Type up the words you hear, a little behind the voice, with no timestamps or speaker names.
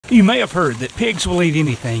You may have heard that pigs will eat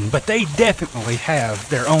anything, but they definitely have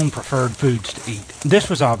their own preferred foods to eat. This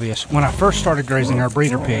was obvious when I first started grazing our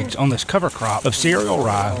breeder pigs on this cover crop of cereal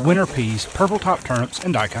rye, winter peas, purple top turnips,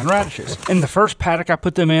 and daikon radishes. In the first paddock I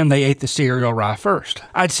put them in, they ate the cereal rye first.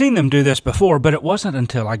 I'd seen them do this before, but it wasn't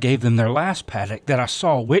until I gave them their last paddock that I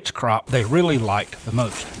saw which crop they really liked the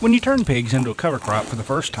most. When you turn pigs into a cover crop for the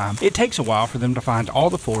first time, it takes a while for them to find all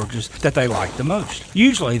the forages that they like the most.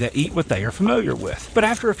 Usually they eat what they are familiar with, but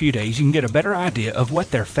after a few days you can get a better idea of what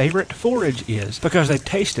their favorite forage is because they've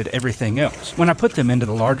tasted everything else. When I put them into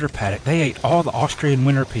the larger paddock, they ate all the Austrian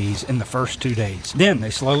winter peas in the first 2 days. Then they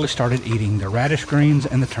slowly started eating the radish greens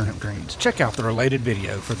and the turnip greens. Check out the related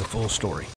video for the full story.